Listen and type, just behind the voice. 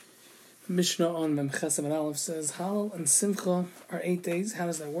Mishnah on Mem Chesed and Aleph says, Halal and Simcha are 8 days. How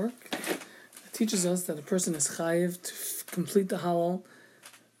does that work? It teaches us that a person is chayiv to complete the Halal,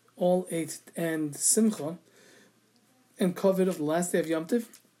 all 8, and Simcha, and Kovid of the last day of Yom Tov,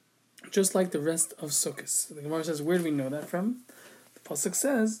 just like the rest of Sukkot. So the Gemara says, where do we know that from? The Pasuk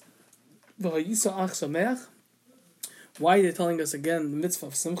says, V'hayisa ach sameach. Why are they telling us again the mitzvah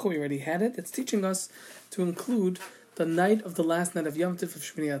of Simcha? We already had it. It's teaching us to include the night of the last night of Yom Tov of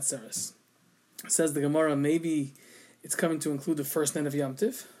Shmini Atzeres. Says the Gemara, maybe it's coming to include the first night of Yom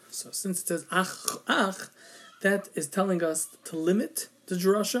Tov. So since it says ach, that is telling us to limit the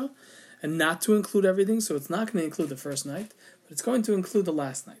drasha and not to include everything. So it's not going to include the first night, but it's going to include the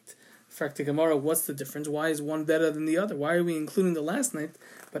last night. In fact, the Gemara, what's the difference? Why is one better than the other? Why are we including the last night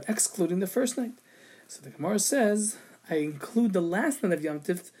but excluding the first night? So the Gemara says, I include the last night of Yom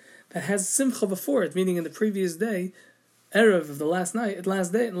Tov that has Simcha before it, meaning in the previous day, Erev of the last night is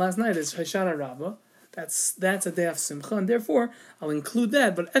Hoshana Rabbah. That's a day of Simcha, and therefore I'll include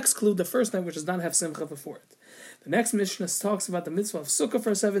that, but exclude the first night, which does not have Simcha before it. The next Mishnah talks about the mitzvah of Sukkah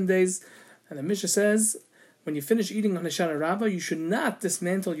for 7 days, and the Mishnah says, when you finish eating on Hoshana Rabbah, you should not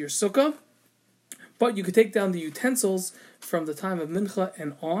dismantle your Sukkah, but you could take down the utensils from the time of Mincha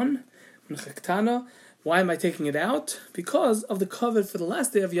and on, Mincha Ketana. Why am I taking it out? Because of the covet for the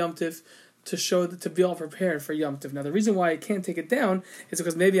last day of Yom Tov, to show that to be all prepared for Yom Tov. Now the reason why I can't take it down is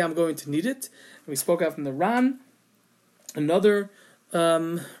because maybe I'm going to need it. And we spoke out from the Ran. Another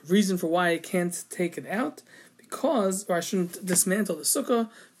reason for why I can't take it out, or I shouldn't dismantle the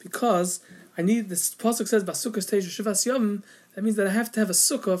sukkah, because I need, this pasuk says Basukkah Teishu Shivas Yom. That means that I have to have a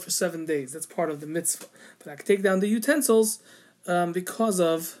sukkah for 7 days. That's part of the mitzvah. But I can take down the utensils because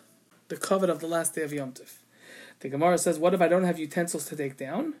of the covet of the last day of Yom Tov. The Gemara says, what if I don't have utensils to take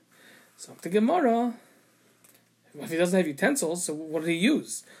down? So the Gemara, if he doesn't have utensils, so what did he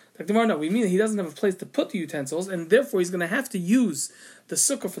use? The Gemara, no, we mean he doesn't have a place to put the utensils, and therefore he's going to have to use the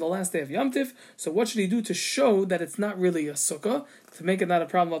sukkah for the last day of Yom Tov. So what should he do to show that it's not really a sukkah, to make it not a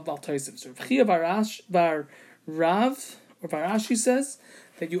problem of Baal Tosef? So Chia Bar Rav, or Barashi says,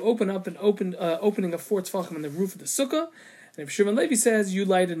 that you open up an opening of 4 tefachim on the roof of the sukkah, and if Shimon Levi says you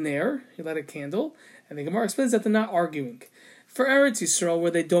light a nair, you light a candle, and the Gemara explains that they're not arguing. For Eretz Yisrael,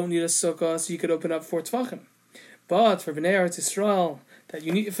 where they don't need a sukkah, so you could open up 4 tefachim. But for Bnei Eretz Yisrael,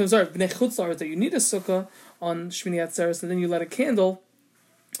 Bnei Chutz La'aretz, that you need a sukkah on Shmini Atzeres, and then you light a candle,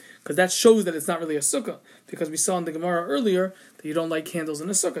 because that shows that it's not really a sukkah. Because we saw in the Gemara earlier that you don't light candles in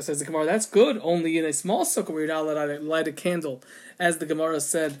a sukkah. Says the Gemara, that's good, only in a small sukkah where you're not allowed to light a candle, as the Gemara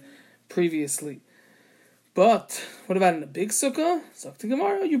said previously. But what about in a big sukkah? So the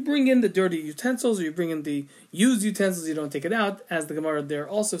Gemara, you bring in the dirty utensils, or you bring in the used utensils, you don't take it out. As the Gemara there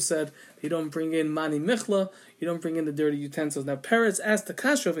also said, you don't bring in mani michla, you don't bring in the dirty utensils. Now Peretz asked the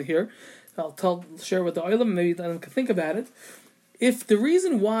kasha over here, I'll share with the oilam, maybe let them think about it. If the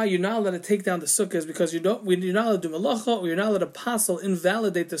reason why you're not allowed to take down the sukkah is because you're not allowed to do malacha, or you're not allowed to passel,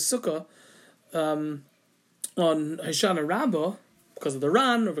 invalidate the sukkah on Hoshana Rabbah, because of the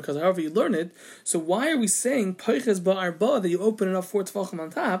Ran, or because however you learn it, so why are we saying Peiches Ba'arba, that you open it up 4 tefachim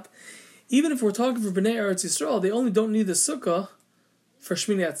on top? Even if we're talking for Bnei Eretz Yisrael, they only don't need the sukkah for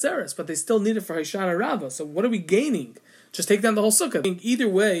Shmini Atzeres, but they still need it for Hoshana Rabbah. So what are we gaining? Just take down the whole sukkah. I think either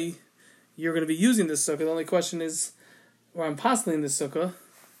way, you're going to be using this sukkah. The only question is, or I'm postulating this sukkah.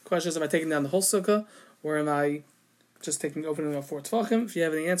 The question is, am I taking down the whole sukkah, or am I just opening up 4 tefachim? If you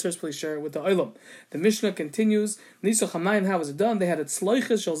have any answers, please share it with the oilam. The Mishnah continues. Nisuch hamayim, how was it done? They had a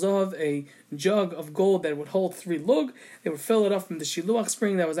tzloiches shel zahav, a jug of gold that would hold 3 lug. They would fill it up from the Shiluach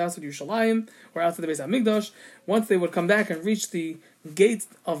spring that was outside Yerushalayim, or outside the Beis HaMikdash. Once they would come back and reach the gate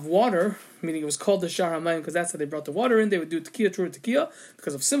of water, meaning it was called the Shar Hamayim because that's how they brought the water in, they would do Tekiah, True Tekiah,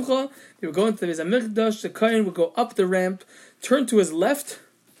 because of Simcha. They would go into the Beis HaMikdash, the Kohen would go up the ramp, turn to his left,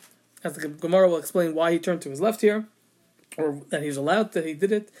 as the Gemara will explain why he turned to his left here, or that he was allowed, that he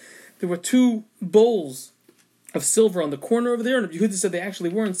did it. There were 2 bowls of silver on the corner over there, and Yehuda said they actually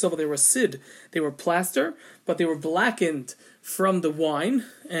weren't silver, they were sid. They were plaster, but they were blackened from the wine,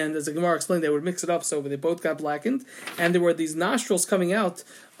 and as the Gemara explained, they would mix it up, so they both got blackened, and there were these nostrils coming out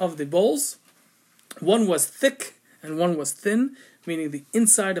of the bowls. One was thick, and one was thin, meaning the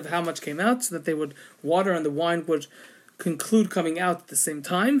inside of how much came out, so that they would, water and the wine would conclude coming out at the same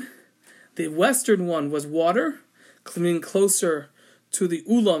time. The western one was water, meaning closer to the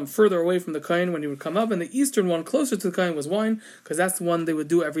ulam, further away from the kohen when he would come up, and the eastern one closer to the kohen was wine, because that's the one they would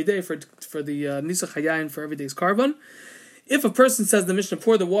do every day for the Nisuch Hayayin, for every day's karban. If a person says the Mishnah,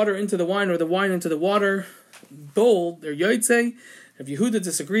 pour the water into the wine, or the wine into the water bowl, they're yotzei. If Yehuda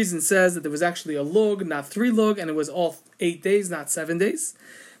disagrees and says that there was actually a lug, not 3 lug, and it was all 8 days, not 7 days,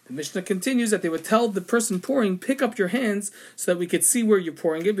 The Mishnah continues that they would tell the person pouring, pick up your hands so that we could see where you're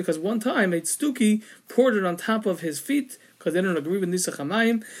pouring it, because one time a Tzduki poured it on top of his feet because they didn't agree with Nisach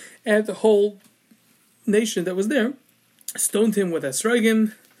HaMayim, and the whole nation that was there stoned him with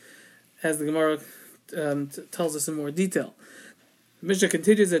esrogim, as the Gemara tells us in more detail. The Mishnah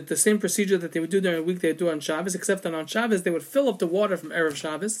continues that the same procedure that they would do during a week they would do on Shabbos, except that on Shabbos they would fill up the water from Erev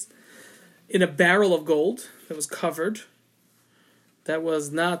Shabbos in a barrel of gold that was covered, that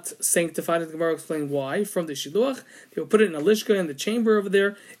was not sanctified. The Gemara explained why. From the Shiluach, they would put it in a lishka in the chamber over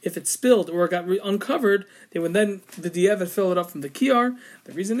there. If it spilled or it got uncovered, they would then, the diavad, fill it up from the kiyar.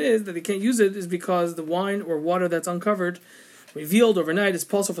 The reason is that they can't use it is because the wine or water that's uncovered, revealed overnight, is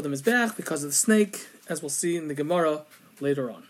possible for the mizbeach because of the snake, as we'll see in the Gemara later on.